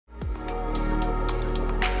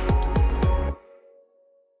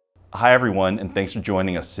Hi everyone, and thanks for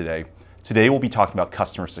joining us today. Today we'll be talking about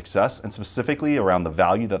customer success and specifically around the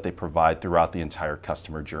value that they provide throughout the entire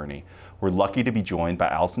customer journey. We're lucky to be joined by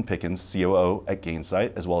Allison Pickens, COO at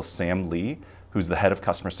Gainsight, as well as Sam Lee, who's the head of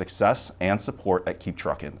customer success and support at Keep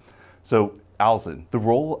Truckin'. So Allison, the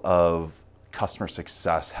role of customer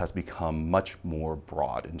success has become much more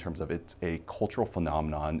broad in terms of it's a cultural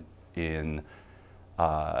phenomenon in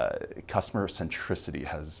customer centricity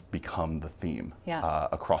has become the theme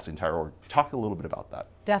across the entire org. Talk a little bit about that.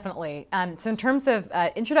 Definitely. So in terms of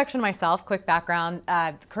introduction to myself, quick background,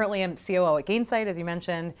 currently I'm COO at Gainsight, as you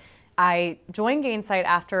mentioned. I joined Gainsight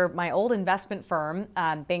after my old investment firm,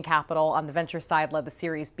 Bain Capital, on the venture side, led the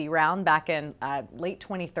Series B round back in late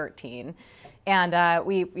 2013. And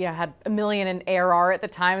we had $1 million in ARR at the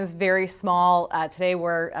time. It was very small. Today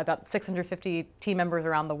we're about 650 team members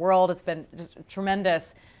around the world. It's been just a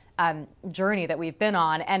tremendous journey that we've been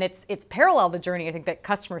on. And it's paralleled the journey, I think, that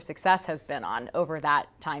customer success has been on over that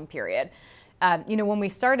time period. When we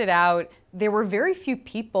started out, there were very few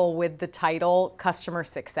people with the title customer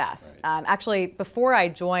success. Right. Actually, before I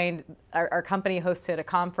joined, our company hosted a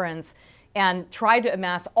conference and tried to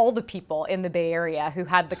amass all the people in the Bay Area who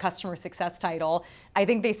had the customer success title. I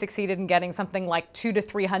think they succeeded in getting something like 200 to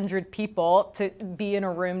 300 people to be in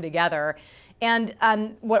a room together. And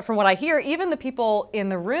from what I hear, even the people in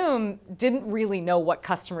the room didn't really know what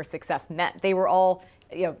customer success meant. They were all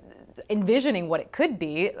envisioning what it could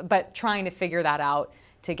be, but trying to figure that out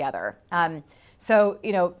together. So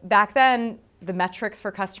back then, the metrics for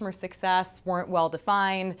customer success weren't well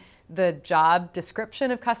defined. The job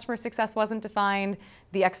description of customer success wasn't defined.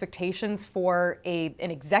 The expectations for an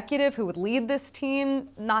executive who would lead this team,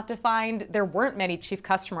 not defined. There weren't many chief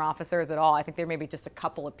customer officers at all. I think there may be just a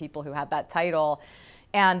couple of people who had that title.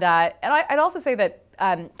 And I'd also say that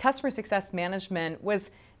customer success management was,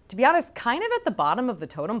 to be honest, kind of at the bottom of the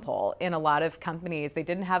totem pole in a lot of companies. They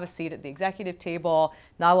didn't have a seat at the executive table,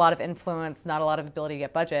 not a lot of influence, not a lot of ability to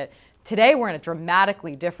get budget. Today, we're in a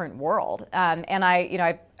dramatically different world. And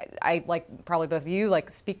I, like probably both of you,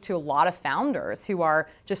 speak to a lot of founders who are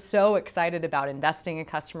just so excited about investing in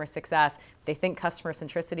customer success. They think customer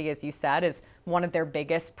centricity, as you said, is one of their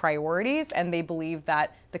biggest priorities, and they believe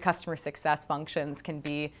that the customer success functions can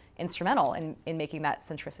be instrumental in making that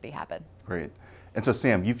centricity happen. Great. And so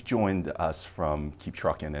Sam, you've joined us from Keep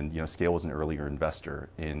Truckin', and Scale was an earlier investor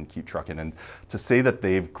in Keep Truckin', and to say that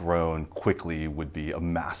they've grown quickly would be a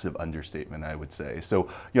massive understatement, I would say. So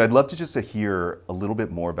I'd love to just hear a little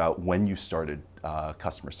bit more about when you started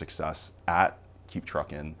customer success at Keep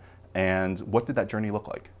Truckin', and what did that journey look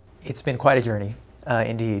like? It's been quite a journey.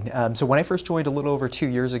 Indeed. So when I first joined a little over 2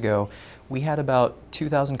 years ago, we had about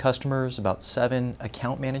 2,000 customers, about 7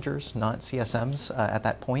 account managers, not CSMs at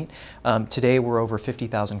that point. Today we're over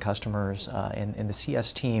 50,000 customers, and the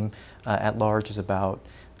CS team at large is about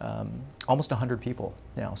almost 100 people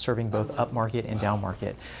now, serving both upmarket and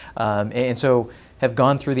downmarket. And so have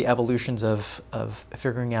gone through the evolutions of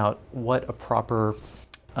figuring out what a proper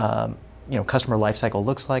customer lifecycle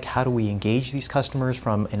looks like. How do we engage these customers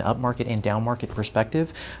from an upmarket and downmarket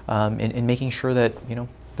perspective, and making sure that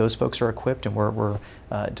those folks are equipped and we're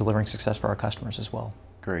delivering success for our customers as well.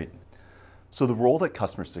 Great. So the role that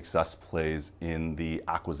customer success plays in the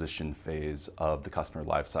acquisition phase of the customer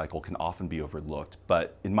lifecycle can often be overlooked.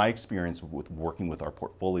 But in my experience with working with our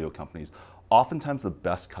portfolio companies, oftentimes the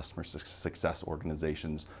best customer success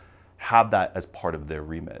organizations have that as part of their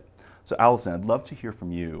remit. So Allison, I'd love to hear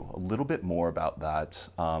from you a little bit more about that.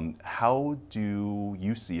 How do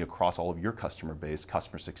you see across all of your customer base,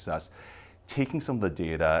 customer success, taking some of the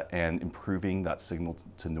data and improving that signal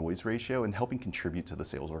to noise ratio and helping contribute to the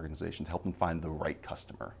sales organization to help them find the right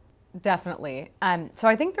customer? Definitely. So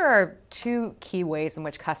I think there are 2 key ways in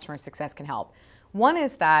which customer success can help. One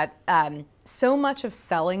is that so much of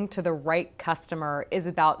selling to the right customer is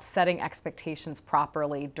about setting expectations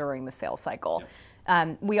properly during the sales cycle. Yep.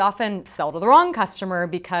 We often sell to the wrong customer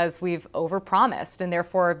because we've overpromised, and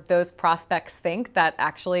therefore those prospects think that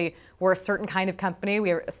actually we're a certain kind of company, we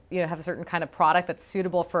have a certain kind of product that's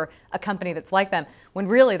suitable for a company that's like them, when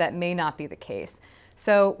really that may not be the case.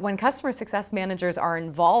 So when customer success managers are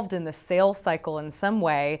involved in the sales cycle in some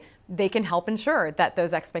way, they can help ensure that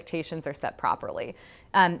those expectations are set properly.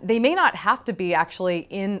 They may not have to be actually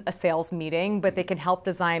in a sales meeting, but they can help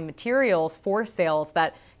design materials for sales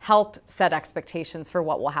that help set expectations for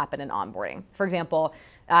what will happen in onboarding. For example,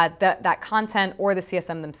 that content or the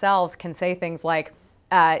CSM themselves can say things like,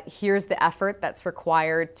 here's the effort that's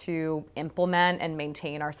required to implement and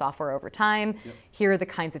maintain our software over time. Yep. Here are the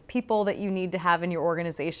kinds of people that you need to have in your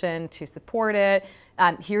organization to support it.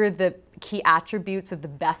 Here are the key attributes of the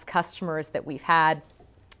best customers that we've had.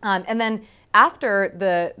 And then after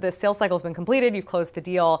the sales cycle has been completed, you've closed the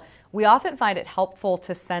deal, we often find it helpful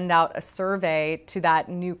to send out a survey to that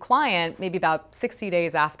new client, maybe about 60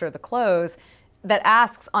 days after the close, that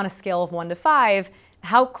asks on a scale of 1 to 5,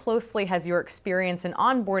 how closely has your experience in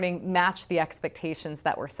onboarding matched the expectations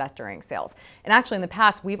that were set during sales? And actually in the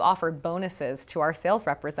past, we've offered bonuses to our sales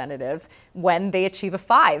representatives when they achieve a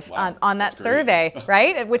 5 on that survey,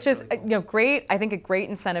 right? Which is great, I think a great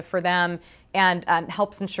incentive for them, and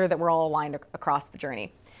helps ensure that we're all aligned across the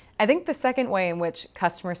journey. I think the second way in which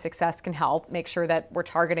customer success can help make sure that we're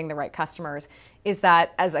targeting the right customers is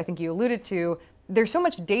that, as I think you alluded to, there's so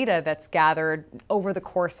much data that's gathered over the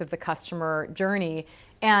course of the customer journey.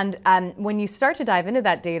 And when you start to dive into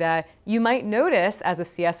that data, you might notice as a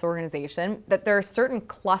CS organization that there are certain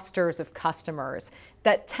clusters of customers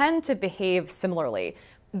that tend to behave similarly.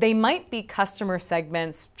 They might be customer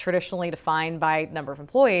segments traditionally defined by number of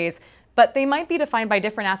employees, but they might be defined by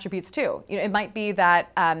different attributes too. It might be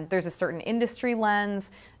that there's a certain industry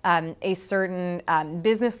lens, a certain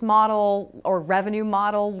business model or revenue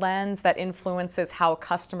model lens that influences how a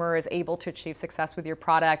customer is able to achieve success with your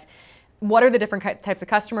product. What are the different types of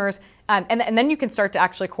customers? And then you can start to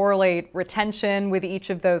actually correlate retention with each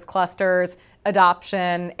of those clusters,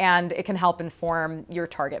 adoption, and it can help inform your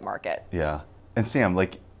target market. Yeah. And Sam,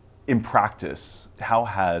 in practice, how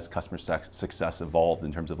has customer success evolved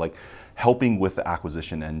in terms of helping with the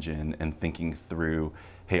acquisition engine and thinking through,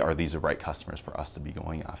 hey, are these the right customers for us to be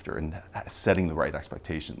going after, and setting the right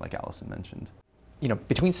expectation, like Allison mentioned?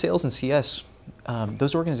 Between sales and CS,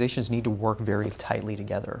 those organizations need to work very tightly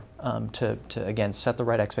together to again, set the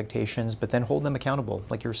right expectations, but then hold them accountable,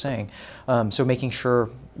 like you were saying. So making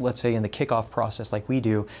sure, let's say in the kickoff process like we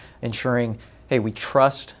do, ensuring, hey, we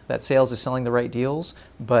trust that sales is selling the right deals,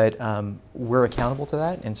 but we're accountable to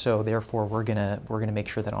that, and so therefore we're gonna make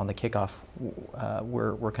sure that on the kickoff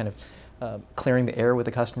we're kind of clearing the air with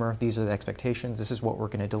the customer. These are the expectations. This is what we're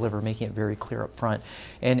going to deliver, making it very clear up front.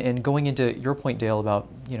 And going into your point, Dale, about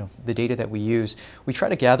the data that we use, we try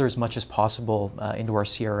to gather as much as possible into our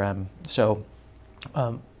CRM. So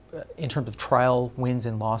in terms of trial wins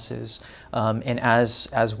and losses, and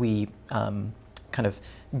as we kind of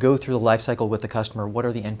go through the life cycle with the customer, what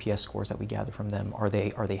are the NPS scores that we gather from them? Are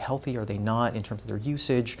they healthy? Are they not in terms of their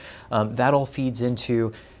usage? That all feeds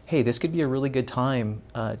into, hey, this could be a really good time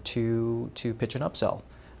to pitch an upsell,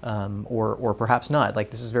 or perhaps not.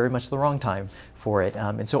 This is very much the wrong time for it.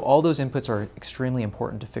 And so all those inputs are extremely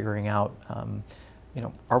important to figuring out,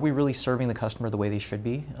 are we really serving the customer the way they should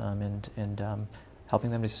be, and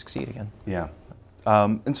helping them to succeed again. Yeah.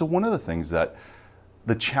 And so one of the things that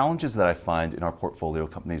the challenges that I find in our portfolio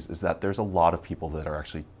companies is that there's a lot of people that are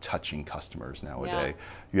actually touching customers nowadays. Yeah.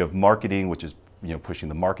 You have marketing, which is pushing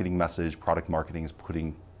the marketing message. Product marketing is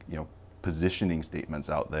putting positioning statements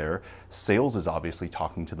out there. Sales is obviously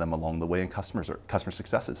talking to them along the way, and customer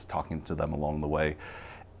success is talking to them along the way.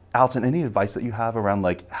 Allison, any advice that you have around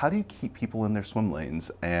how do you keep people in their swim lanes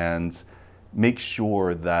and make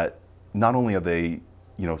sure that not only are they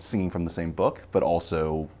singing from the same book, but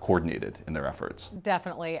also coordinated in their efforts?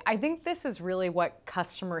 Definitely. I think this is really what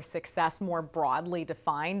customer success more broadly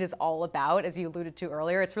defined is all about. As you alluded to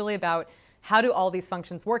earlier, it's really about how do all these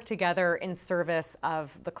functions work together in service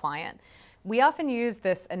of the client. We often use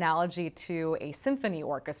this analogy to a symphony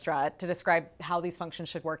orchestra to describe how these functions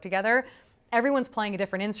should work together. Everyone's playing a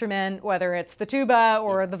different instrument, whether it's the tuba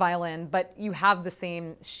or the violin, but you have the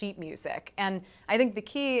same sheet music. And I think the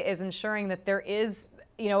key is ensuring that there is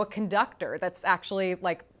a conductor that's actually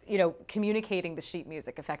communicating the sheet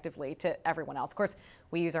music effectively to everyone else. Of course,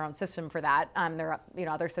 we use our own system for that. There are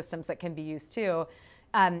other systems that can be used too.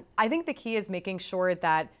 I think the key is making sure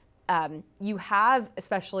that you have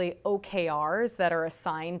especially OKRs that are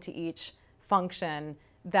assigned to each function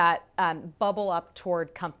that bubble up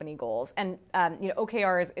toward company goals. And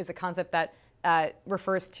OKR is a concept that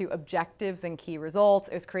refers to objectives and key results.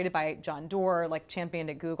 It was created by John Doerr,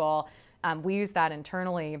 championed at Google. We use that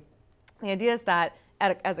internally. The idea is that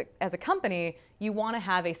as a company, you want to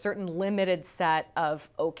have a certain limited set of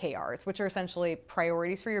OKRs, which are essentially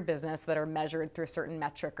priorities for your business that are measured through a certain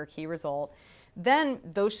metric or key result. Then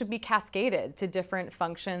those should be cascaded to different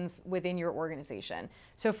functions within your organization.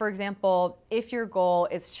 So for example, if your goal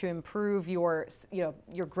is to improve your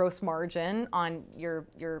gross margin on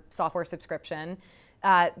your software subscription,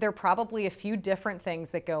 there are probably a few different things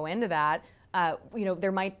that go into that.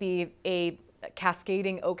 There might be a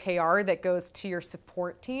cascading OKR that goes to your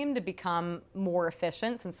support team to become more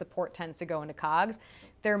efficient, since support tends to go into COGS.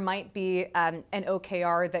 There might be an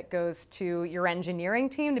OKR that goes to your engineering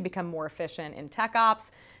team to become more efficient in tech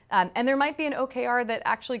ops. And there might be an OKR that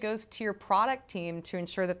actually goes to your product team to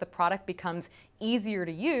ensure that the product becomes easier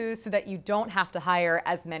to use so that you don't have to hire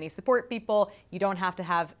as many support people, you don't have to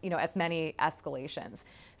have as many escalations.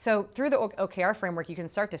 So through the OKR framework, you can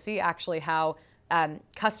start to see actually how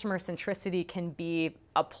customer centricity can be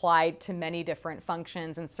applied to many different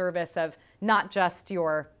functions in service of not just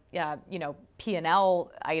your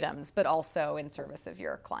P&L items, but also in service of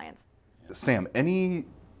your clients. Sam, any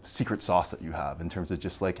secret sauce that you have in terms of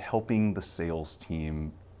just like helping the sales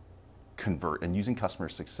team convert and using customer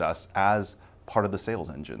success as part of the sales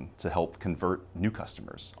engine to help convert new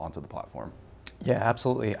customers onto the platform? Yeah,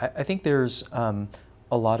 absolutely. I think there's a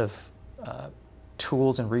lot of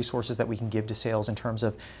tools and resources that we can give to sales in terms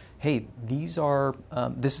of, hey, this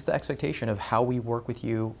is the expectation of how we work with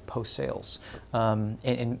you post-sales,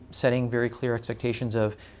 and setting very clear expectations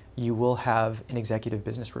of you will have an executive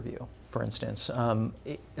business review, for instance.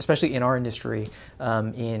 Especially in our industry,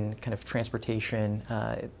 in kind of transportation,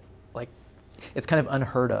 it's kind of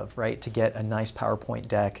unheard of, right, to get a nice PowerPoint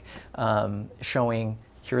deck showing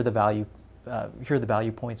here are the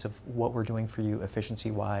value points of what we're doing for you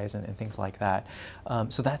efficiency-wise and things like that.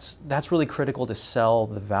 So that's really critical to sell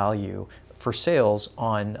the value for sales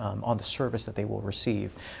on the service that they will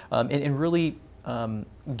receive, and really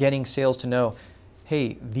getting sales to know,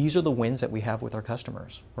 hey, these are the wins that we have with our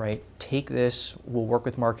customers, right? Take this, we'll work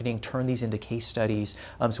with marketing, turn these into case studies.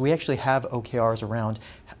 So we actually have OKRs around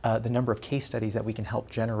the number of case studies that we can help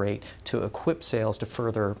generate to equip sales to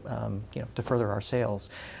further, to further our sales.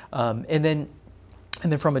 And then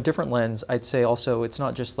from a different lens, I'd say also it's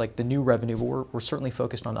not just like the new revenue, but we're certainly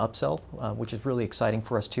focused on upsell, which is really exciting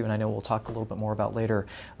for us too, and I know we'll talk a little bit more about later.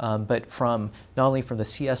 But from not only from the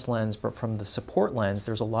CS lens, but from the support lens,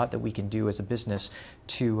 there's a lot that we can do as a business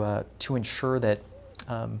to ensure that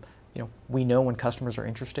we know when customers are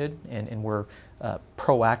interested, and we're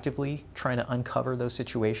proactively trying to uncover those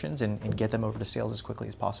situations and get them over to sales as quickly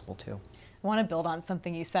as possible too. I want to build on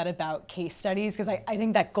something you said about case studies, because I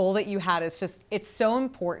think that goal that you had is just, it's so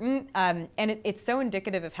important, and it's so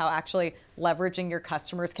indicative of how actually leveraging your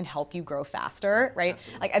customers can help you grow faster, right?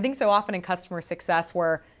 Absolutely. Like I think so often in customer success,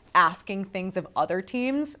 we're asking things of other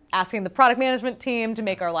teams, asking the product management team to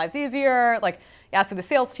make our lives easier, like asking the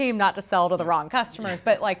sales team not to sell to the wrong customers,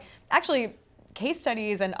 but like actually case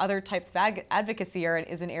studies and other types of advocacy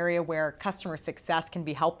is an area where customer success can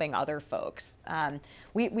be helping other folks.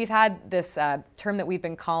 We've had this term that we've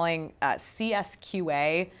been calling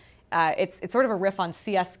CSQA. It's sort of a riff on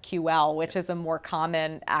CSQL, which is a more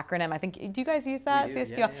common acronym. I think, do you guys use that? We do,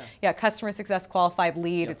 CSQL? Yeah, Customer Success Qualified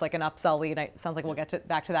Lead. Yep. It's like an upsell lead. It sounds like we'll get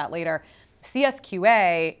back to that later.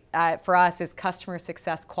 CSQA for us is Customer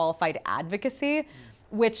Success Qualified Advocacy,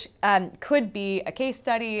 which could be a case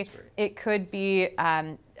study. It could be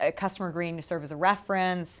a customer agreeing to serve as a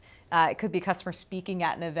reference. It could be a customer speaking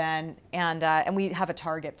at an event, and we have a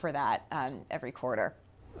target for that every quarter.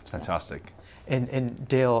 That's fantastic. And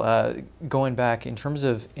Dale, going back in terms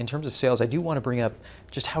of sales, I do want to bring up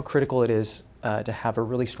just how critical it is to have a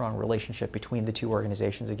really strong relationship between the two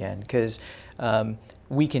organizations again, because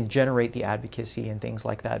we can generate the advocacy and things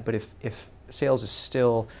like that, but if sales is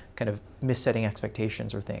still kind of missetting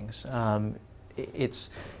expectations or things, it's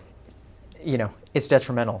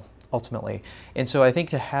detrimental ultimately. And so I think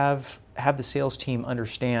to have the sales team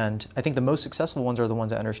understand, I think the most successful ones are the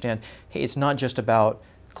ones that understand, hey, it's not just about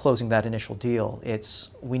closing that initial deal.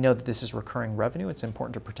 We know that this is recurring revenue. It's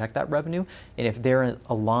important to protect that revenue. And if they're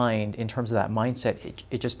aligned in terms of that mindset,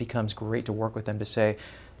 it just becomes great to work with them to say,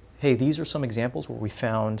 hey, these are some examples where we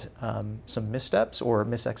found some missteps or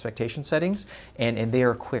misexpectation settings, and they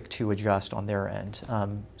are quick to adjust on their end.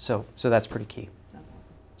 So that's pretty key. That's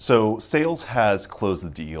awesome. So sales has closed the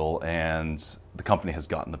deal and the company has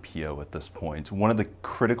gotten the PO at this point. One of the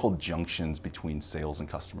critical junctions between sales and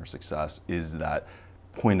customer success is that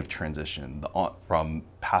point of transition, from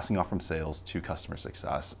passing off from sales to customer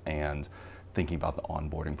success and thinking about the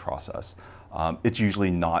onboarding process. It's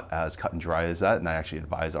usually not as cut and dry as that, and I actually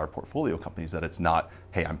advise our portfolio companies that it's not,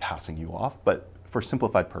 hey, I'm passing you off, but for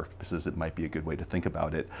simplified purposes, it might be a good way to think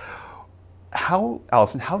about it.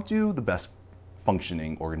 Allison, how do the best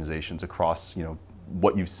functioning organizations across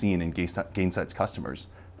what you've seen in Gainsight's customers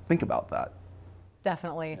think about that?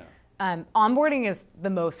 Definitely. Yeah. Onboarding is the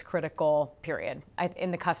most critical period in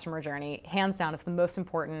the customer journey. Hands down, it's the most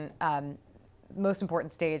important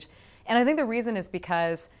stage. And I think the reason is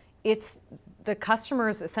because it's the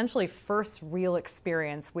customer's essentially first real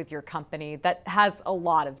experience with your company that has a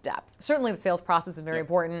lot of depth. Certainly the sales process is very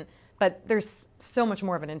important, but there's so much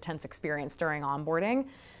more of an intense experience during onboarding.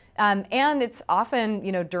 And it's often,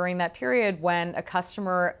 during that period when a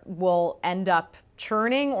customer will end up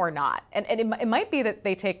churning or not. And it might be that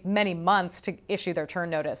they take many months to issue their churn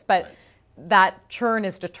notice, but that churn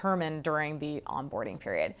is determined during the onboarding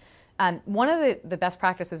period. One of the best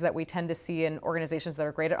practices that we tend to see in organizations that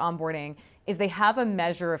are great at onboarding is they have a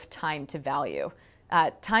measure of time to value.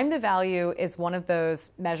 Time to value is one of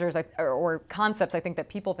those measures or concepts I think that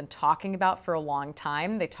people have been talking about for a long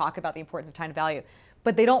time. They talk about the importance of time to value,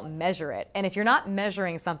 but they don't measure it. And if you're not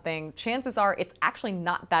measuring something, chances are it's actually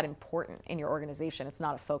not that important in your organization. It's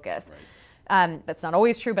not a focus. Right. That's not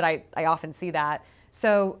always true, but I often see that.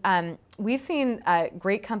 So we've seen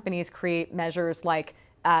great companies create measures like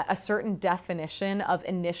a certain definition of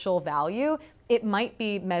initial value. It might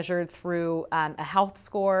be measured through a health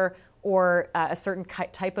score or a certain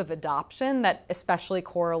type of adoption that especially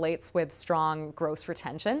correlates with strong gross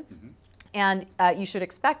retention. Mm-hmm. And you should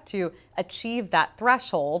expect to achieve that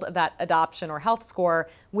threshold of that adoption or health score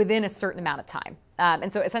within a certain amount of time.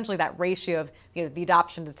 And so essentially that ratio of the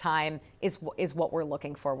adoption to time is what we're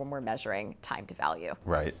looking for when we're measuring time to value.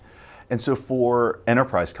 Right. And so for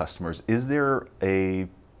enterprise customers, is there an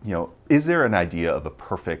idea of a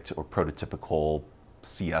perfect or prototypical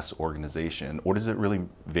CS organization, or does it really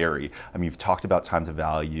vary? I mean, you've talked about time to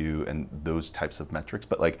value and those types of metrics,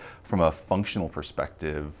 but like from a functional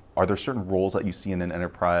perspective, are there certain roles that you see in an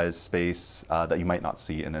enterprise space that you might not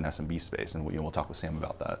see in an SMB space? And we'll talk with Sam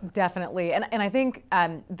about that. Definitely, and I think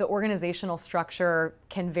the organizational structure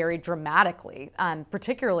can vary dramatically,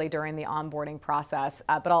 particularly during the onboarding process,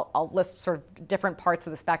 but I'll list sort of different parts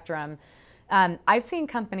of the spectrum. I've seen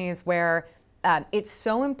companies where it's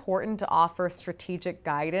so important to offer strategic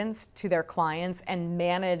guidance to their clients and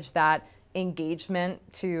manage that engagement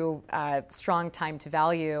to strong time to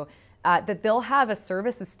value, that they'll have a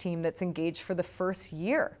services team that's engaged for the first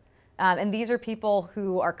year. And these are people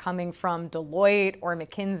who are coming from Deloitte or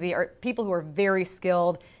McKinsey, or people who are very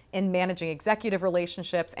skilled in managing executive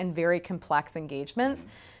relationships and very complex engagements.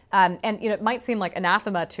 And it might seem like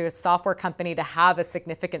anathema to a software company to have a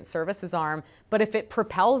significant services arm, but if it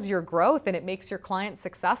propels your growth and it makes your client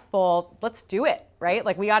successful, let's do it, right?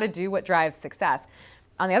 Like we got to do what drives success.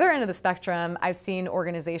 On the other end of the spectrum, I've seen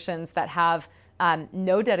organizations that have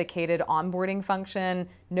no dedicated onboarding function,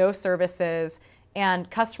 no services,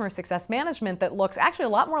 and customer success management that looks actually a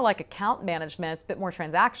lot more like account management. It's a bit more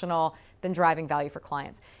transactional than driving value for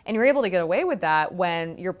clients. And you're able to get away with that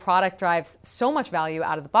when your product drives so much value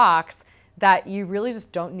out of the box that you really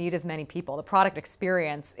just don't need as many people. The product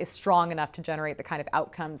experience is strong enough to generate the kind of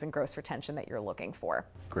outcomes and gross retention that you're looking for.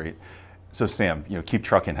 Great. So Sam, Keep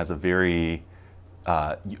Truckin' has a very,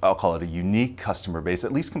 I'll call it a unique customer base,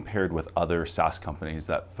 at least compared with other SaaS companies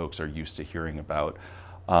that folks are used to hearing about.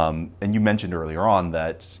 And you mentioned earlier on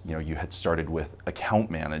that you had started with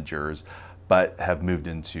account managers, but have moved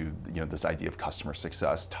into this idea of customer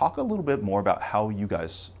success. Talk a little bit more about how you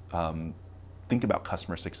guys think about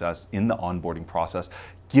customer success in the onboarding process,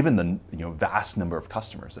 given the vast number of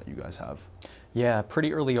customers that you guys have. Yeah,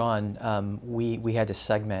 pretty early on, we had to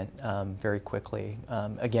segment very quickly,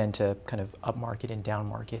 again, to kind of upmarket and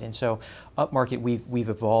downmarket. And so upmarket, we've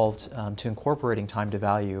evolved to incorporating time to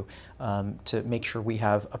value to make sure we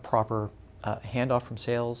have a proper handoff from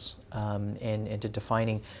sales and to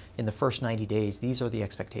defining in the first 90 days, these are the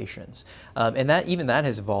expectations. And even that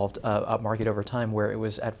has evolved upmarket over time, where it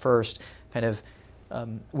was at first kind of,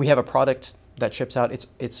 we have a product that ships out.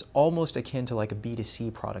 It's almost akin to like a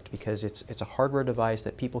B2C product, because it's a hardware device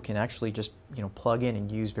that people can actually just plug in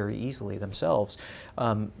and use very easily themselves.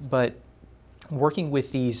 But working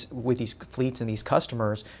with these fleets and these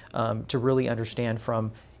customers to really understand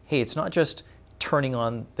from, hey, it's not just turning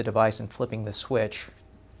on the device and flipping the switch.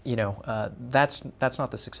 That's not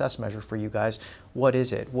the success measure for you guys. What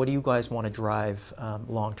is it? What do you guys want to drive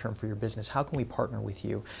long term for your business? How can we partner with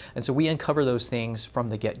you? And so we uncover those things from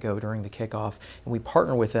the get-go during the kickoff, and we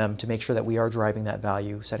partner with them to make sure that we are driving that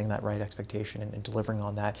value, setting that right expectation, and delivering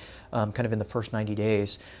on that kind of in the first 90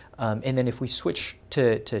 days. And then if we switch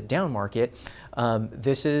to down market,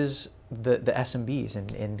 this is the SMBs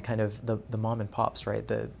and kind of the mom and pops, right?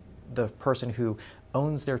 The person who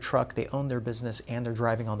owns their truck, they own their business, and they're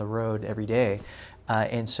driving on the road every day.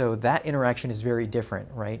 And so that interaction is very different,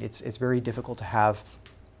 right? It's very difficult to have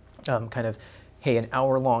kind of, hey, an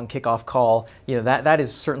hour-long kickoff call. That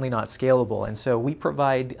is certainly not scalable. And so we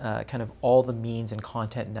provide kind of all the means and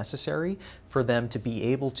content necessary for them to be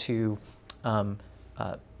able to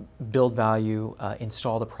build value,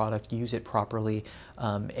 install the product, use it properly,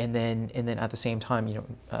 and then at the same time,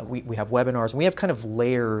 we have webinars, and we have kind of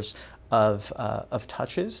layers of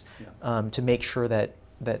touches to make sure that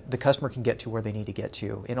the customer can get to where they need to get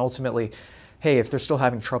to. And ultimately, hey, if they're still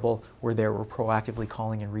having trouble, we're there. We're proactively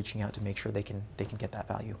calling and reaching out to make sure they can get that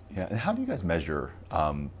value. Yeah, and how do you guys measure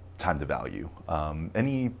time to value?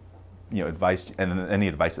 Any advice, and any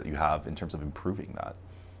advice that you have in terms of improving that?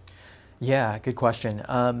 Yeah, good question.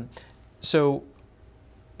 So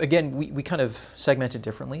again, we kind of segment it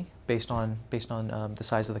differently based on the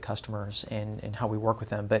size of the customers and how we work with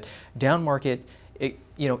them. But down market,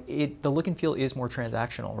 the look and feel is more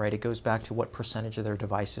transactional, right? It goes back to what percentage of their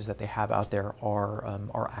devices that they have out there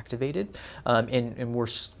are activated, and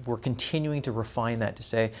we're continuing to refine that to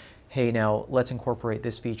say, hey, now let's incorporate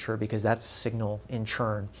this feature because that's a signal in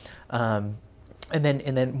churn, and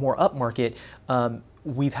then more up market.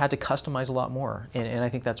 We've had to customize a lot more, and I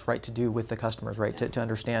think that's right to do with the customers, right? To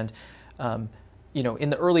understand, in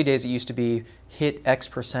the early days it used to be hit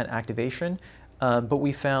X% activation, but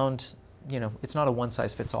we found, it's not a one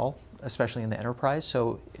size fits all, especially in the enterprise.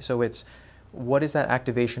 So it's what is that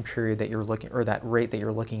activation period that you're looking, or that rate that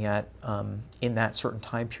you're looking at in that certain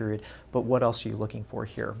time period, but what else are you looking for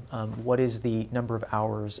here? What is the number of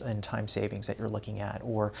hours and time savings that you're looking at,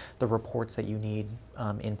 or the reports that you need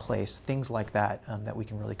in place, things like that, that we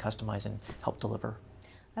can really customize and help deliver.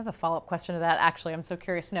 I have a follow-up question to that, actually. I'm so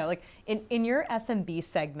curious to know, like in your SMB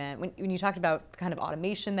segment, when you talked about the kind of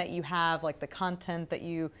automation that you have, like the content that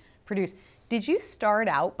you produce, did you start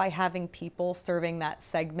out by having people serving that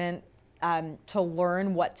segment to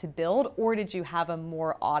learn what to build, or did you have a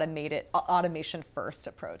more automation first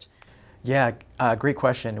approach? Yeah, great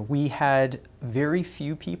question. We had very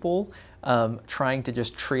few people trying to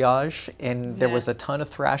just triage, and there was a ton of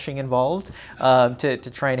thrashing involved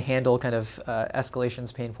to try and handle kind of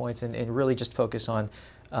escalations, pain points, and really just focus on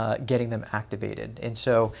getting them activated. And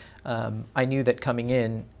so I knew that coming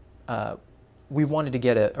in, we wanted to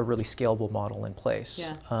get a really scalable model in place,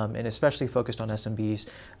 and especially focused on SMBs,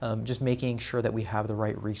 just making sure that we have the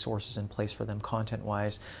right resources in place for them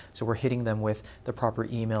content-wise. So we're hitting them with the proper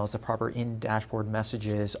emails, the proper in-dashboard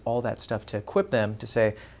messages, all that stuff to equip them to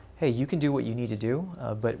say, hey, you can do what you need to do,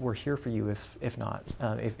 but we're here for you if not,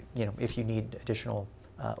 if you need additional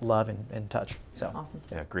love and touch. So awesome.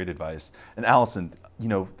 Yeah, great advice. And Allison,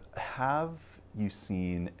 have you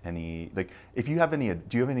seen any, do you have any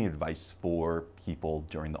advice for people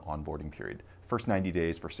during the onboarding period? First 90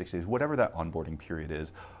 days, first 60 days, whatever that onboarding period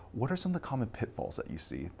is, what are some of the common pitfalls that you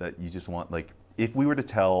see that you just want, if we were to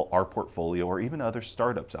tell our portfolio or even other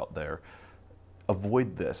startups out there,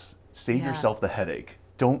 avoid this, save yourself the headache,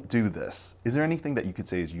 don't do this. Is there anything that you could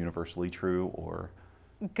say is universally true, or?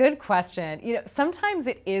 Good question. Sometimes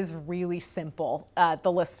it is really simple,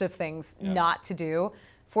 the list of things not to do.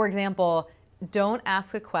 For example, don't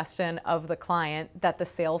ask a question of the client that the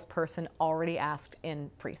salesperson already asked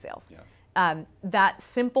in pre-sales. That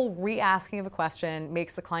simple re-asking of a question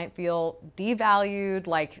makes the client feel devalued,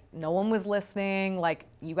 like no one was listening, like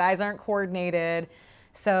you guys aren't coordinated.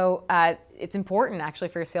 So it's important actually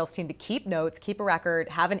for your sales team to keep notes, keep a record,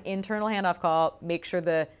 have an internal handoff call, make sure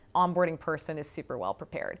the onboarding person is super well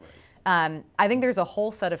prepared. I think there's a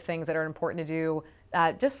whole set of things that are important to do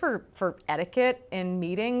just for etiquette in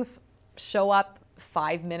meetings. Show up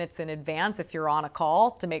 5 minutes in advance if you're on a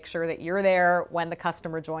call to make sure that you're there when the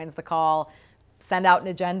customer joins the call. Send out an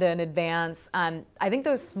agenda in advance. I think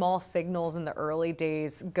those small signals in the early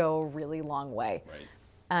days go a really long way.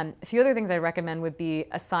 A few other things I recommend would be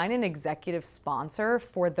assign an executive sponsor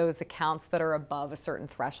for those accounts that are above a certain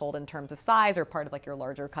threshold in terms of size or part of your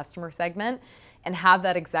larger customer segment, and have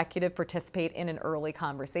that executive participate in an early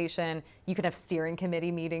conversation. You can have steering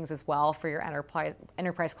committee meetings as well for your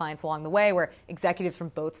enterprise clients along the way, where executives from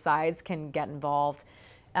both sides can get involved.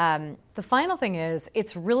 The final thing is,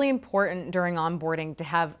 it's really important during onboarding to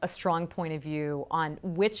have a strong point of view on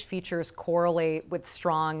which features correlate with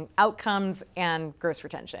strong outcomes and gross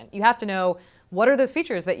retention. You have to know what are those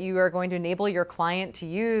features that you are going to enable your client to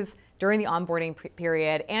use during the onboarding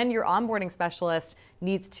period, and your onboarding specialist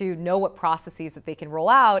needs to know what processes that they can roll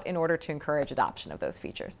out in order to encourage adoption of those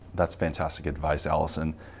features. That's fantastic advice,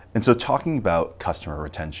 Allison. And so talking about customer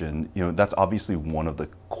retention, that's obviously one of the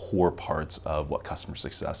core parts of what customer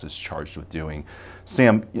success is charged with doing.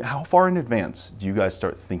 Sam, how far in advance do you guys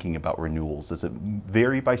start thinking about renewals? Does it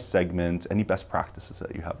vary by segment? Any best practices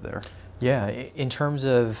that you have there? Yeah, in terms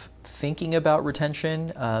of thinking about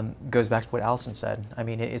retention, goes back to what Allison said. I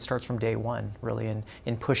mean, it starts from day one, really,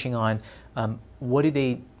 in pushing on what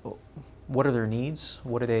are their needs,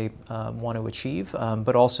 what do they want to achieve,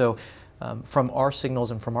 but also from our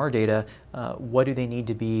signals and from our data, what do they need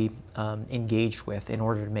to be engaged with in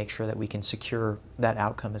order to make sure that we can secure that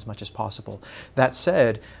outcome as much as possible. That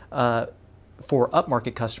said, for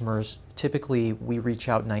upmarket customers, typically we reach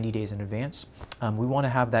out 90 days in advance. We want to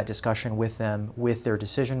have that discussion with them, with their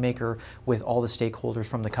decision maker, with all the stakeholders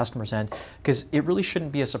from the customer's end, because it really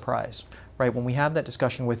shouldn't be a surprise, right? When we have that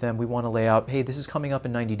discussion with them, we want to lay out, hey, this is coming up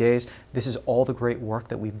in 90 days. This is all the great work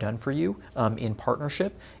that we've done for you in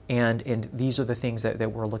partnership, and these are the things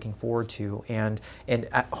that we're looking forward to. And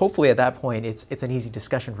hopefully at that point, it's an easy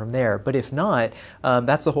discussion from there. But if not,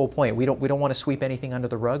 that's the whole point. We don't want to sweep anything under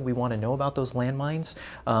the rug. We want to know about those landmines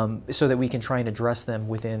so that we can try and address them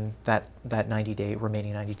within that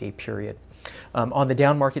remaining 90-day period. On the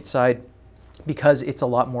down market side, because it's a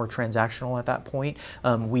lot more transactional at that point,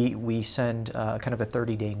 we send kind of a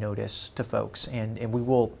 30-day notice to folks, and we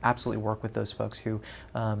will absolutely work with those folks who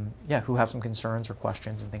have some concerns or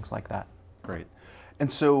questions and things like that. Great.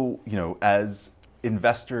 And so, as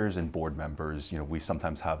investors and board members, we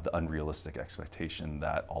sometimes have the unrealistic expectation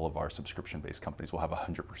that all of our subscription-based companies will have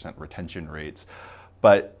 100% retention rates.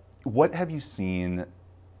 But what have you seen,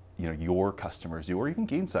 your customers do, or even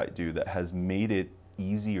Gainsight do, that has made it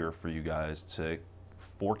easier for you guys to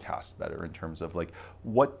forecast better in terms of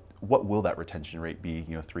what will that retention rate be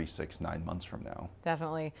 3, 6, 9 months from now?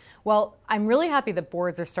 Definitely. Well, I'm really happy that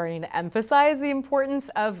boards are starting to emphasize the importance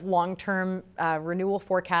of long-term renewal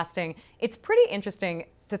forecasting. It's pretty interesting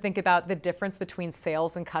to think about the difference between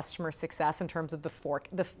sales and customer success in terms of the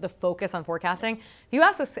focus on forecasting. If you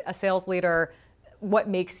ask a sales leader what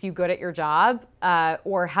makes you good at your job,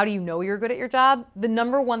 or how do you know you're good at your job, the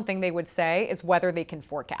number one thing they would say is whether they can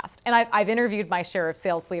forecast. And I've interviewed my share of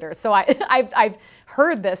sales leaders, so I've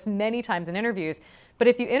heard this many times in interviews. But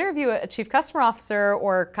if you interview a chief customer officer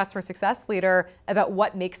or customer success leader about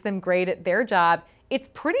what makes them great at their job, it's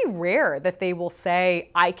pretty rare that they will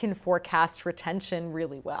say, I can forecast retention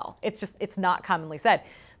really well. It's not commonly said.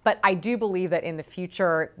 But I do believe that in the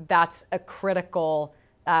future, that's a critical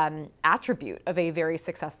attribute of a very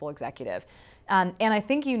successful executive. And I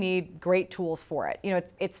think you need great tools for it.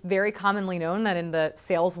 It's very commonly known that in the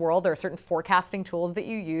sales world, there are certain forecasting tools that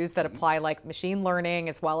you use that apply like machine learning,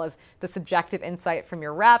 as well as the subjective insight from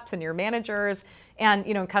your reps and your managers. And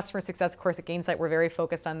in customer success, of course, at Gainsight, we're very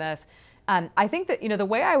focused on this. I think that the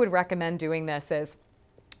way I would recommend doing this is,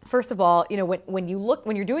 first of all, when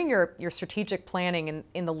you're doing your strategic planning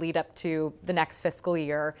in the lead up to the next fiscal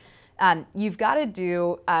year, you've got to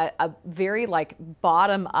do a very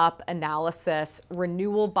bottom-up analysis,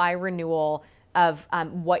 renewal by renewal, of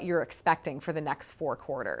what you're expecting for the next 4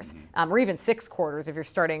 quarters, or even 6 quarters if you're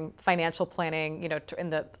starting financial planning, in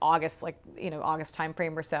the August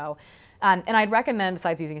timeframe or so. And I'd recommend,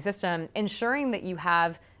 besides using a system, ensuring that you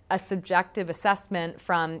have a subjective assessment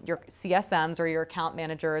from your CSMs or your account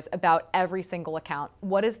managers about every single account.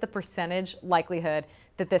 What is the percentage likelihood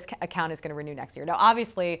that this account is going to renew next year? Now,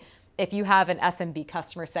 obviously, if you have an SMB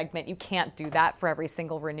customer segment, you can't do that for every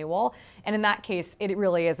single renewal. And in that case, it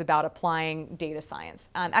really is about applying data science.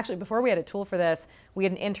 Actually, before we had a tool for this, we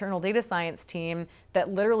had an internal data science team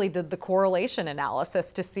that literally did the correlation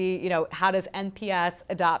analysis to see, how does NPS,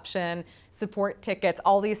 adoption, support tickets,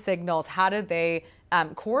 all these signals, how did they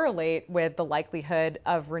correlate with the likelihood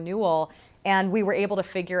of renewal? And we were able to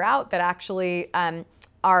figure out that actually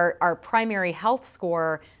our primary health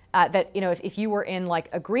score, that if you were in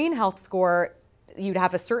a green health score, you'd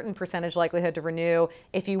have a certain percentage likelihood to renew.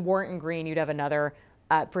 If you weren't in green, you'd have another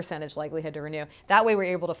percentage likelihood to renew. That way, we're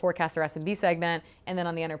able to forecast our SMB segment, and then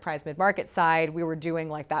on the enterprise mid-market side, we were doing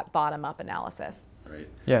that bottom-up analysis. Right.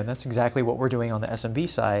 Yeah, that's exactly what we're doing on the SMB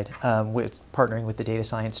side, with partnering with the data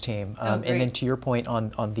science team. And then to your point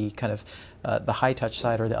on the kind of the high touch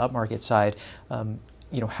side or the upmarket side,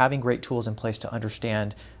 having great tools in place to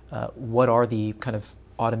understand what are the kind of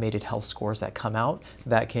automated health scores that come out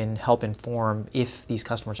that can help inform if these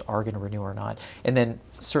customers are going to renew or not. And then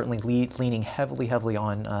certainly leaning heavily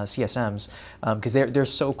on CSMs, because they're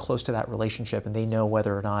so close to that relationship, and they know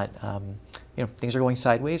whether or not things are going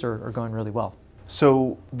sideways or going really well.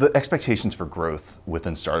 So the expectations for growth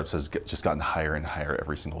within startups has just gotten higher and higher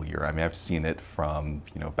every single year. I mean, I've seen it from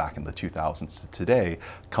back in the 2000s to today.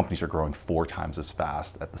 Companies are growing 4 times as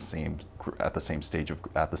fast at the same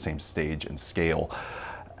stage and scale.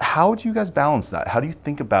 How do you guys balance that? How do you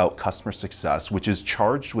think about customer success, which is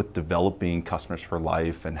charged with developing customers for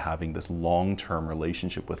life and having this long-term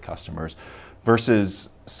relationship with customers, versus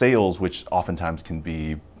sales, which oftentimes can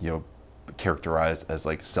be characterized as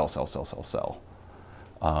sell.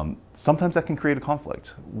 Sometimes that can create a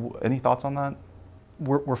conflict. Any thoughts on that?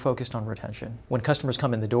 We're focused on retention. When customers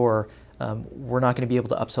come in the door, we're not going to be able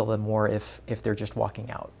to upsell them more if they're just walking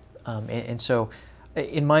out. And so,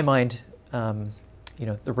 in my mind,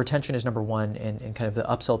 the retention is number one, and kind of the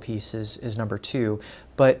upsell piece is number two.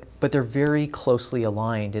 But they're very closely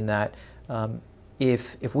aligned in that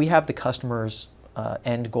if we have the customer's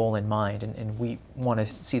end goal in mind, and we want to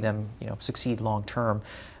see them succeed long term,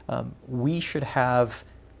 we should have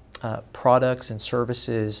products and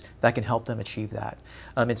services that can help them achieve that.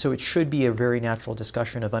 And so it should be a very natural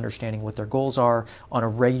discussion of understanding what their goals are on a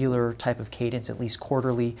regular type of cadence, at least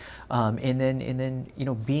quarterly, and then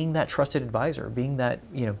being that trusted advisor, being that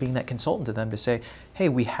consultant to them to say, hey,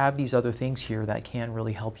 we have these other things here that can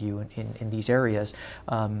really help you in these areas.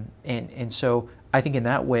 And so I think in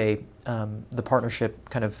that way, the partnership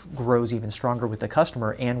kind of grows even stronger with the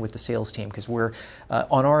customer and with the sales team, because we're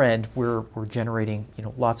on our end, we're generating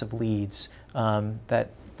lots of leads that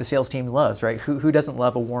the sales team loves, right? Who doesn't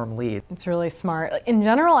love a warm lead? It's really smart. In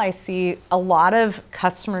general, I see a lot of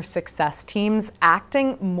customer success teams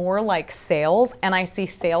acting more like sales, and I see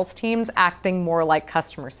sales teams acting more like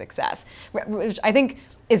customer success, which I think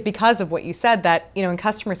is because of what you said, that in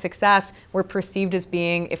customer success, we're perceived as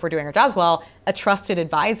being, if we're doing our jobs well, a trusted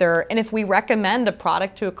advisor. And if we recommend a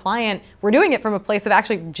product to a client, we're doing it from a place of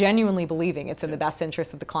actually genuinely believing it's in the best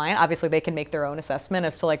interest of the client. Obviously, they can make their own assessment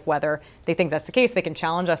as to whether they think that's the case. They can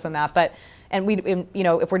challenge us on that. But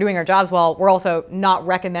if we're doing our jobs well, we're also not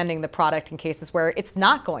recommending the product in cases where it's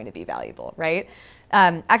not going to be valuable, right?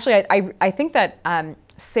 Actually, I think that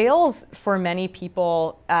sales for many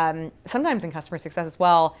people, sometimes in customer success as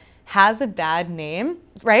well, has a bad name,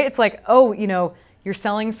 right? It's like, oh, you're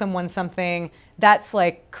selling someone something that's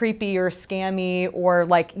creepy or scammy, or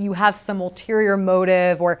you have some ulterior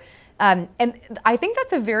motive, or and I think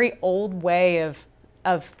that's a very old way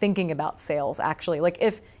of thinking about sales, actually.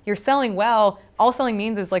 If you're selling well, all selling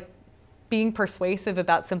means is being persuasive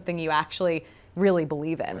about something you actually really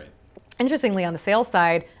believe in. Right. Interestingly, on the sales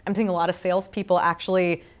side, I'm seeing a lot of salespeople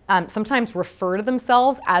actually sometimes refer to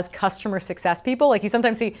themselves as customer success people. You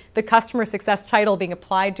sometimes see the customer success title being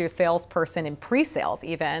applied to a salesperson in pre-sales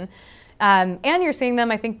even. And you're seeing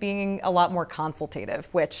them, I think, being a lot more consultative,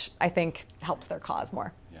 which I think helps their cause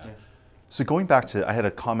more. Yeah. So going back to, I had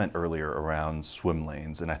a comment earlier around swim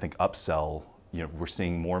lanes, and I think upsell, we're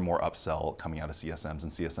seeing more and more upsell coming out of CSMs,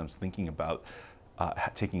 and CSMs thinking about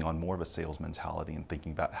taking on more of a sales mentality and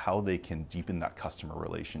thinking about how they can deepen that customer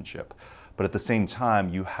relationship. But at the same time,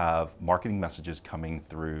 you have marketing messages coming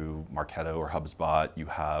through Marketo or HubSpot. You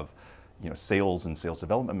have sales and sales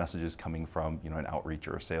development messages coming from an Outreach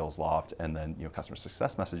or a Sales Loft, and then customer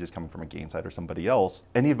success messages coming from a Gainsight or somebody else.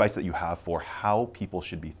 Any advice that you have for how people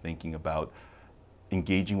should be thinking about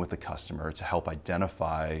engaging with the customer to help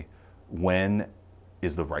identify when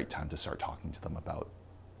is the right time to start talking to them about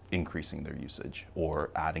increasing their usage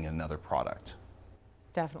or adding another product?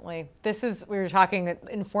 Definitely. We were talking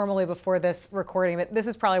informally before this recording, but this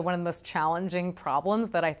is probably one of the most challenging problems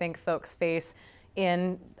that I think folks face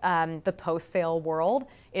in the post-sale world,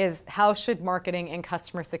 is how should marketing and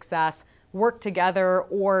customer success work together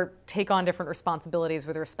or take on different responsibilities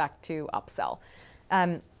with respect to upsell.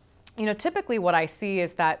 Typically what I see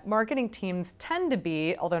is that marketing teams tend to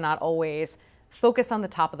be, although not always, focus on the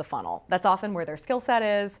top of the funnel. That's often where their skill set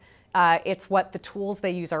is. It's what the tools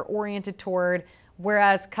they use are oriented toward.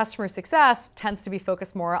 Whereas customer success tends to be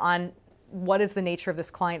focused more on what is the nature of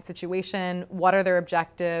this client situation, what are their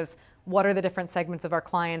objectives, what are the different segments of our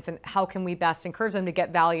clients, and how can we best encourage them to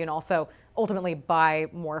get value and also ultimately buy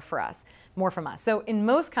more from us. So in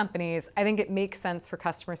most companies, I think it makes sense for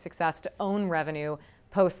customer success to own revenue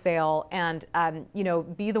post-sale and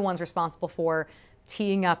be the ones responsible for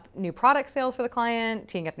teeing up new product sales for the client,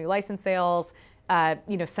 teeing up new license sales,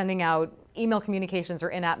 sending out email communications or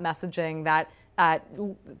in-app messaging that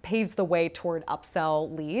paves the way toward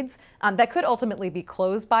upsell leads that could ultimately be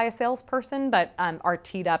closed by a salesperson, but are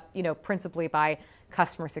teed up, principally by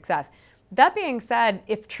customer success. That being said,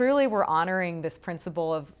 if truly we're honoring this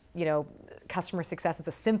principle of, customer success as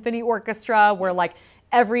a symphony orchestra where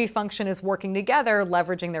every function is working together,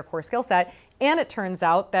 leveraging their core skill set, and it turns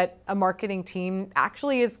out that a marketing team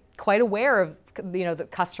actually is quite aware of, the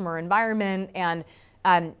customer environment and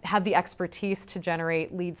have the expertise to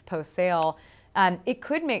generate leads post-sale, it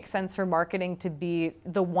could make sense for marketing to be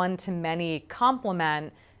the one-to-many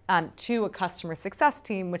complement to a customer success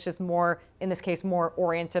team, which is more, in this case, more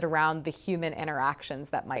oriented around the human interactions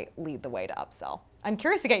that might lead the way to upsell. I'm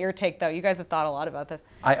curious to get your take, though. You guys have thought a lot about this.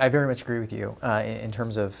 I very much agree with you in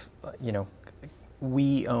terms of,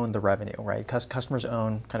 we own the revenue, right? Customers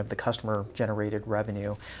own kind of the customer-generated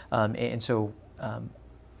revenue. And so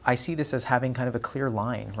I see this as having kind of a clear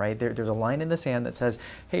line, right? There's a line in the sand that says,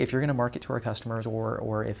 hey, if you're going to market to our customers,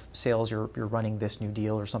 or if sales, you're running this new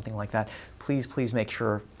deal or something like that, please make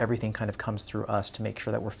sure everything kind of comes through us to make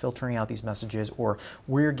sure that we're filtering out these messages, or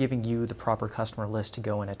we're giving you the proper customer list to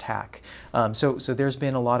go and attack. So there's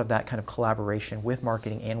been a lot of that kind of collaboration with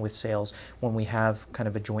marketing and with sales when we have kind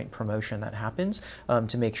of a joint promotion that happens,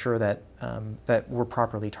 to make sure that that we're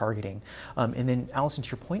properly targeting. And then, Allison, to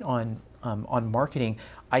your point on marketing,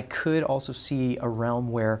 I could also see a realm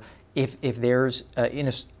where if there's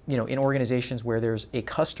in organizations where there's a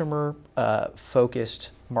customer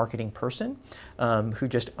focused marketing person who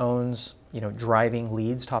just owns driving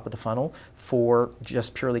leads top of the funnel for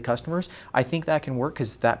just purely customers, I think that can work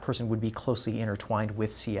because that person would be closely intertwined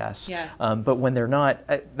with CS. Yes. But when they're not,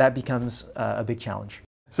 that becomes a big challenge.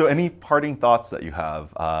 So any parting thoughts that you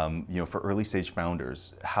have, for early stage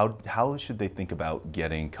founders, how should they think about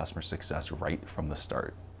getting customer success right from the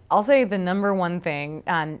start? I'll say the number one thing,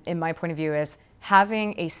 in my point of view, is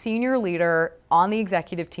having a senior leader on the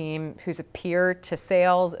executive team who's a peer to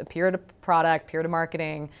sales, a peer to product, peer to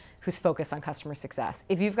marketing, who's focused on customer success.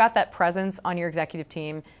 If you've got that presence on your executive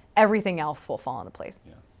team, everything else will fall into place.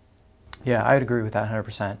 Yeah, I would agree with that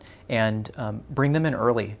 100%. And bring them in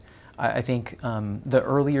early. I think the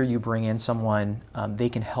earlier you bring in someone, they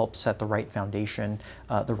can help set the right foundation,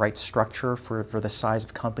 the right structure for the size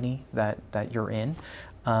of company that you're in.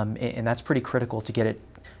 And that's pretty critical to get it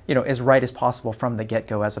as right as possible from the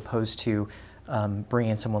get-go, as opposed to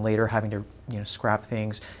bringing in someone later, having to scrap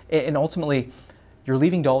things. And ultimately, you're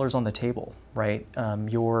leaving dollars on the table, right?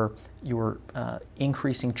 You're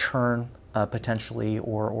increasing churn potentially,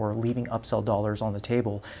 or leaving upsell dollars on the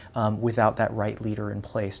table without that right leader in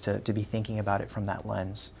place to be thinking about it from that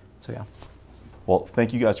lens. So yeah. Well,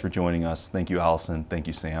 thank you guys for joining us. Thank you, Allison. Thank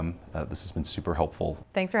you, Sam. This has been super helpful.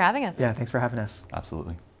 Thanks for having us. Yeah, thanks for having us.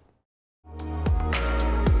 Absolutely.